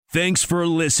Thanks for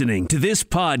listening to this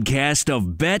podcast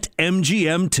of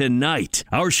BetMGM Tonight.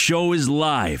 Our show is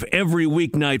live every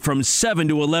weeknight from 7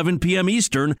 to 11 p.m.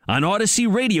 Eastern on Odyssey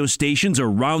radio stations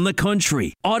around the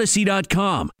country,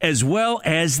 Odyssey.com, as well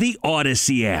as the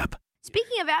Odyssey app.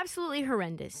 Speaking of absolutely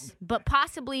horrendous, but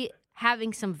possibly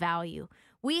having some value,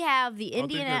 we have the I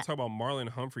think they're talking about Marlon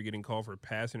Humphrey getting called for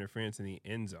pass interference in the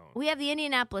end zone. We have the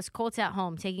Indianapolis Colts at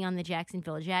home taking on the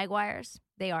Jacksonville Jaguars.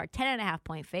 They are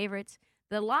 10.5-point favorites.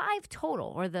 The live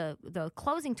total, or the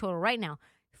closing total right now,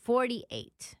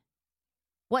 48.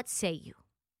 What say you?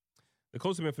 The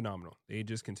Colts have been phenomenal. They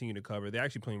just continue to cover. They're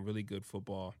actually playing really good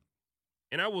football.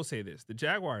 And I will say this: the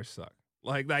Jaguars suck.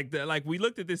 Like we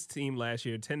looked at this team last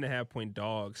year, 10.5-point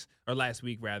dogs, or last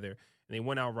week rather, and they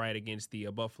went out right against the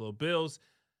Buffalo Bills.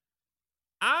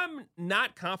 I'm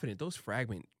not confident. Those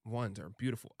fragment ones are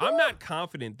beautiful. I'm not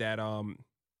confident that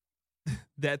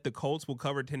that the Colts will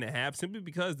cover 10.5 simply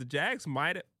because the Jags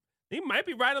might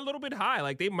be riding a little bit high.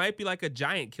 Like they might be like a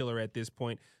giant killer at this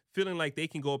point, feeling like they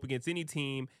can go up against any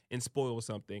team and spoil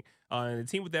something. And the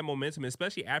team with that momentum,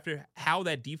 especially after how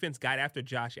that defense got after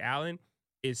Josh Allen,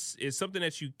 is something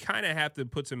that you kind of have to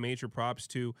put some major props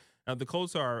to. Now, the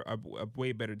Colts are a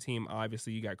way better team.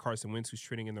 Obviously, you got Carson Wentz, who's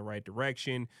trending in the right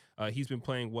direction. He's been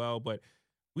playing well, but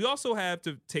we also have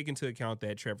to take into account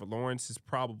that Trevor Lawrence is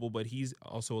probable, but he's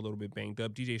also a little bit banged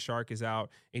up. DJ Shark is out.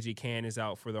 AJ Cann is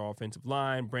out for the offensive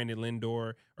line. Brandon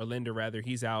Linder,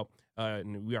 he's out.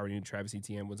 And we already knew Travis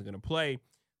Etienne wasn't going to play.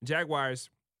 The Jaguars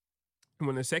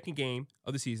won their second game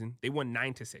of the season. They won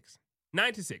 9-6.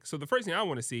 9-6. So the first thing I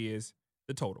want to see is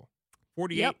the total.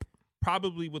 48 Yep.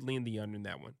 Probably would lean the under in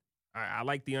that one. I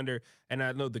like the under, and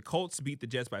I know the Colts beat the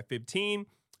Jets by 15.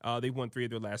 They won 3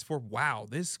 of their last 4. Wow,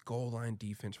 this goal line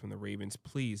defense from the Ravens.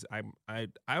 Please, I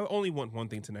only want one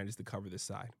thing tonight is to cover this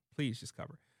side. Please just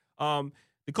cover.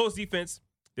 The Colts defense,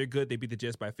 they're good. They beat the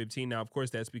Jets by 15. Now, of course,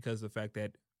 that's because of the fact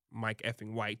that Mike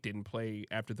effing White didn't play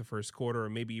after the first quarter, or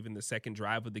maybe even the second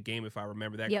drive of the game, if I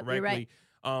remember that correctly.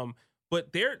 You're right.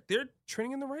 But they're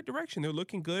trending in the right direction. They're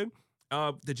looking good.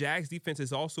 The Jags defense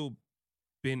has also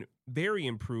been very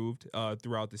improved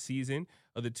throughout the season.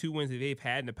 The 2 wins that they've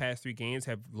had in the past 3 games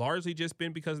have largely just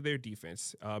been because of their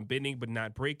defense, bending but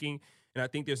not breaking. And I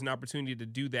think there's an opportunity to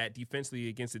do that defensively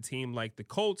against a team like the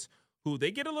Colts, who they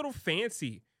get a little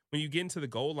fancy when you get into the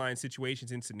goal line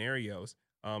situations and scenarios.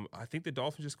 I think the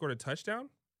Dolphins just scored a touchdown.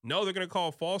 No, they're going to call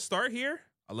a false start here.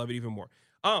 I love it even more.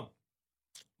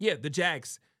 Yeah, the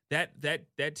Jags,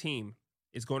 that team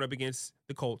is going up against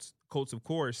the Colts. Colts, of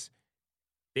course,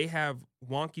 they have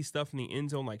wonky stuff in the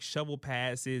end zone, like shovel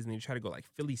passes, and they try to go like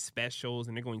Philly specials,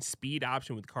 and they're going speed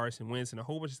option with Carson Wentz and a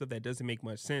whole bunch of stuff that doesn't make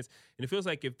much sense. And it feels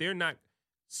like if they're not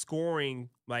scoring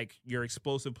like your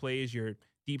explosive plays, your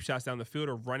deep shots down the field,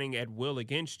 or running at will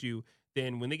against you,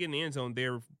 then when they get in the end zone,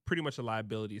 they're pretty much a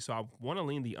liability. So I want to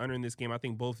lean the under in this game. I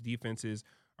think both defenses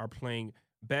are playing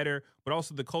better, but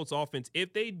also the Colts offense,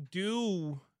 if they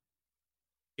do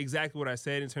exactly what I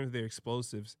said in terms of their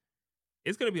explosives,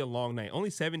 it's going to be a long night.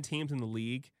 Only 7 teams in the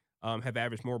league have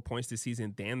averaged more points this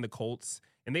season than the Colts,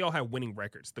 and they all have winning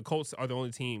records. The Colts are the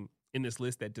only team in this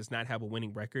list that does not have a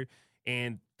winning record,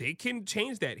 and they can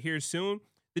change that here soon.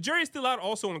 The jury is still out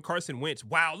also on Carson Wentz.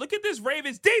 Wow, look at this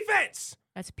Ravens defense.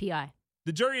 That's a PI.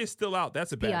 The jury is still out.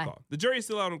 That's a bad PI. call. The jury is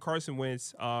still out on Carson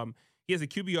Wentz. He has a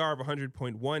QBR of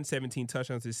 100.1, 17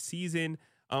 touchdowns this season,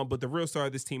 but the real star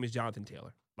of this team is Jonathan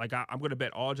Taylor. Like, I'm going to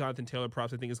bet all Jonathan Taylor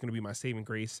props. I think it's going to be my saving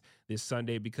grace this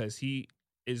Sunday because he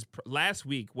is – last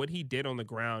week, what he did on the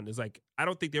ground is like – I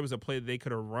don't think there was a play that they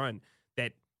could have run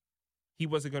that he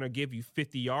wasn't going to give you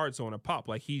 50 yards on a pop.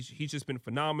 Like, he's just been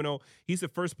phenomenal. He's the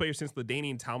first player since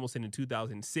LaDainian Tomlinson in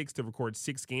 2006 to record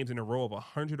 6 games in a row of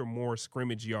 100 or more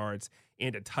scrimmage yards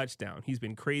and a touchdown. He's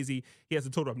been crazy. He has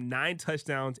a total of 9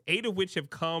 touchdowns, 8 of which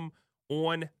have come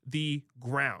on the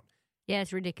ground. Yeah,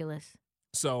 it's ridiculous.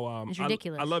 So it's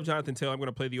ridiculous. I love Jonathan Taylor. I'm going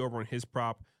to play the over on his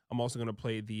prop. I'm also going to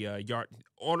play the yard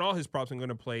on all his props. I'm going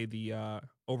to play the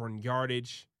over on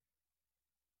yardage,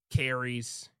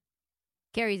 carries.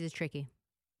 Carries is tricky.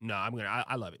 No,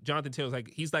 I love it. Jonathan Taylor's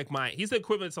he's the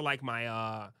equivalent to like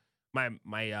my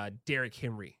Derrick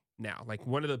Henry now. Like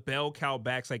one of the bell cow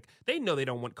backs. Like they know they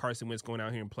don't want Carson Wentz going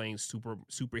out here and playing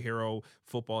superhero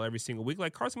football every single week.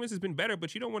 Like Carson Wentz has been better,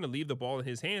 but you don't want to leave the ball in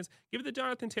his hands. Give it to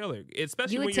Jonathan Taylor.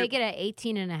 Especially You would take it at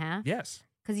 18.5? Yes.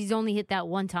 Because he's only hit that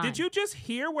one time. Did you just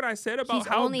hear what I said about He's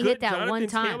how only good hit that Jonathan one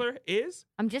time. Taylor is?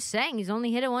 I'm just saying, he's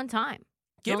only hit it one time.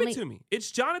 Give it to me. It's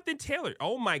Jonathan Taylor.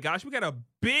 Oh, my gosh. We got a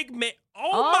big man.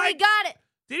 Oh, my he got it.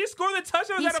 Did he score the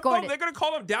touchdown? He Was that a scored fumble? it. They're going to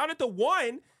call him down at the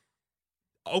 1.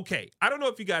 Okay, I don't know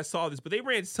if you guys saw this, but they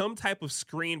ran some type of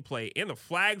screenplay, and the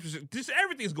flags, just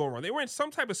everything's going wrong. They ran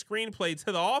some type of screenplay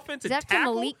to the offensive Is that to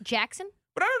tackle. Malik Jackson?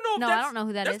 But I don't know if No, I don't know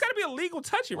who that that's is. got to be a legal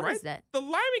touching, What right? is that? The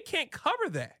lineman can't cover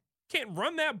that. Can't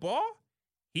run that ball.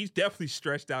 He's definitely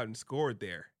stretched out and scored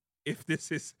there. If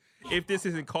this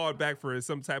isn't called back for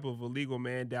some type of illegal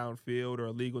man downfield or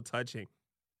illegal touching.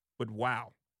 But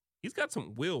wow, he's got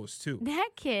some wheels too. That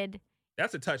kid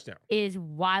That's a touchdown. is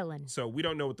wildin'. So we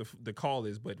don't know what the call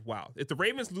is, but wow. If the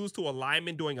Ravens lose to a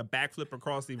lineman doing a backflip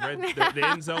across the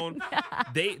end zone,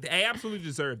 they absolutely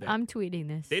deserve that. I'm tweeting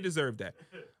this. They deserve that.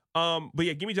 But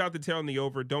yeah, give me Jonathan Taylor on the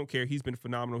over. Don't care. He's been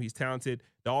phenomenal. He's talented.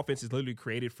 The offense is literally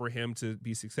created for him to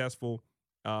be successful.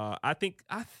 I think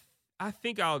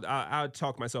I'll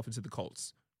talk myself into the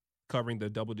Colts covering the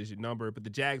double-digit number, but the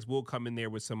Jags will come in there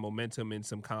with some momentum and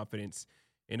some confidence.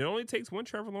 And it only takes one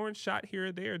Trevor Lawrence shot here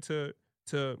or there to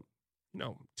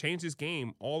change this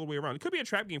game all the way around. It could be a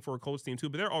trap game for a Colts team too,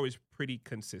 but they're always pretty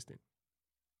consistent.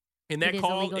 And that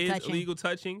call is illegal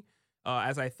touching,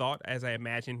 as I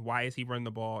imagined. Why is he running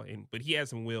the ball? But he has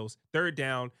some wheels. Third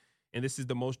down, and this is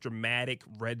the most dramatic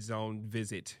red zone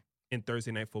visit in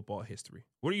Thursday Night Football history.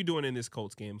 What are you doing in this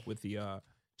Colts game with the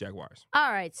Jaguars?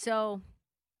 All right, so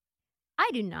I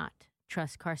do not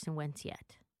trust Carson Wentz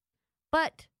yet.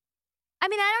 But, I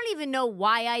mean, I don't even know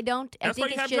why I don't. That's I think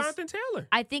why you have Jonathan Taylor.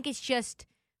 I think it's just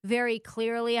very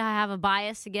clearly I have a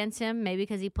bias against him, maybe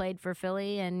because he played for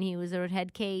Philly and he was a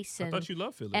head case. And I thought you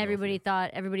loved Philly. everybody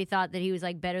thought that he was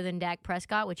like better than Dak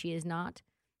Prescott, which he is not.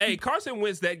 Hey, Carson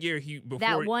Wentz that year,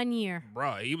 That 1 year.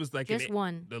 Bro, he was like Just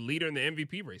one. the leader in the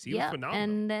MVP race. He was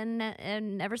phenomenal.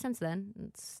 And ever since then,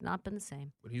 it's not been the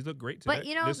same. But he's looked great today. But,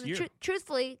 you know, this year.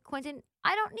 truthfully, Quentin,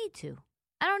 I don't need to.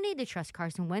 I don't need to trust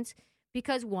Carson Wentz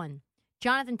because, one,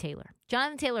 Jonathan Taylor.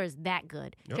 Jonathan Taylor is that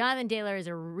good. Yep. Jonathan Taylor is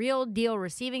a real deal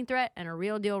receiving threat and a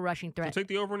real deal rushing So threat. take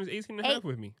the over on his 18.5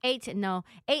 with me.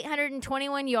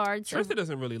 821 yards. Trista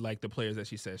doesn't really like the players that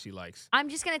she says she likes. I'm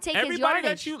just going to take his Everybody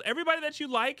yardage. everybody that you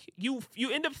like, you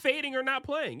end up fading or not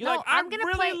playing. You're No, like, I I'm gonna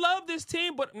really play- love this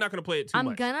team, but I'm not going to play it too I'm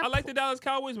much. gonna I like the Dallas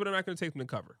Cowboys, but I'm not going to take them to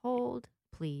cover. Hold,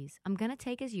 please. I'm going to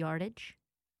take his yardage,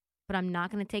 but I'm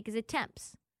not going to take his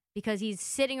attempts because he's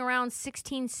sitting around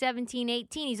 16, 17,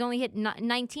 18. He's only hit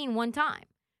 19 one time.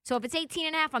 So if it's 18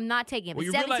 and a half, I'm not taking it. If Well,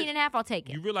 it's you 17 and a half, I'll take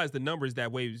it. You realize the numbers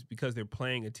that way is because they're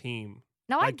playing a team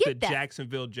No, I like get the that.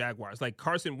 Jacksonville Jaguars. Like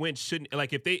Carson Wentz shouldn't,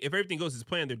 like if everything goes as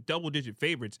planned, they're double-digit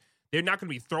favorites. They're not going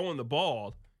to be throwing the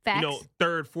ball, Facts.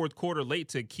 third, fourth quarter late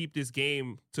to keep this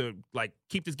game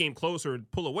closer and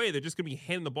pull away. They're just going to be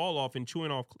handing the ball off and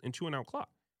chewing out clock.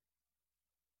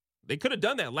 They could have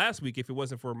done that last week if it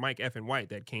wasn't for Mike F. and White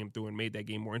that came through and made that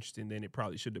game more interesting than it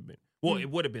probably should have been. Well, it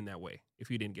would have been that way if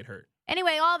he didn't get hurt.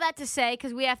 Anyway, all that to say,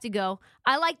 because we have to go,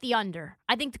 I like the under.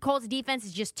 I think the Colts defense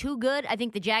is just too good. I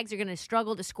think the Jags are going to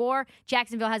struggle to score.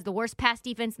 Jacksonville has the worst pass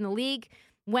defense in the league.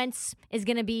 Wentz is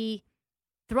going to be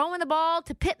throwing the ball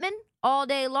to Pittman all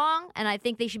day long, and I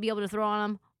think they should be able to throw on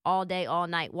him all day, all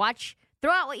night.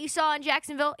 Throw out what you saw in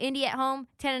Jacksonville. Indy at home,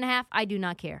 10.5. I do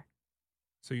not care.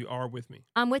 So you are with me.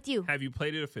 I'm with you. Have you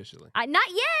played it officially? Not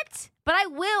yet, but I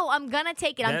will. I'm going to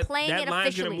take it. I'm playing it That line's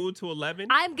officially. going to move to 11?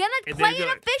 I'm going to play it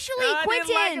officially,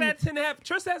 Quentin. I didn't like it at 10.5.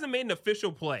 Trista hasn't made an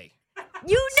official play.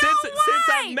 You know Since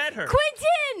why? I've met her.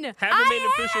 Quentin! Haven't made an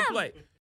I official am. play.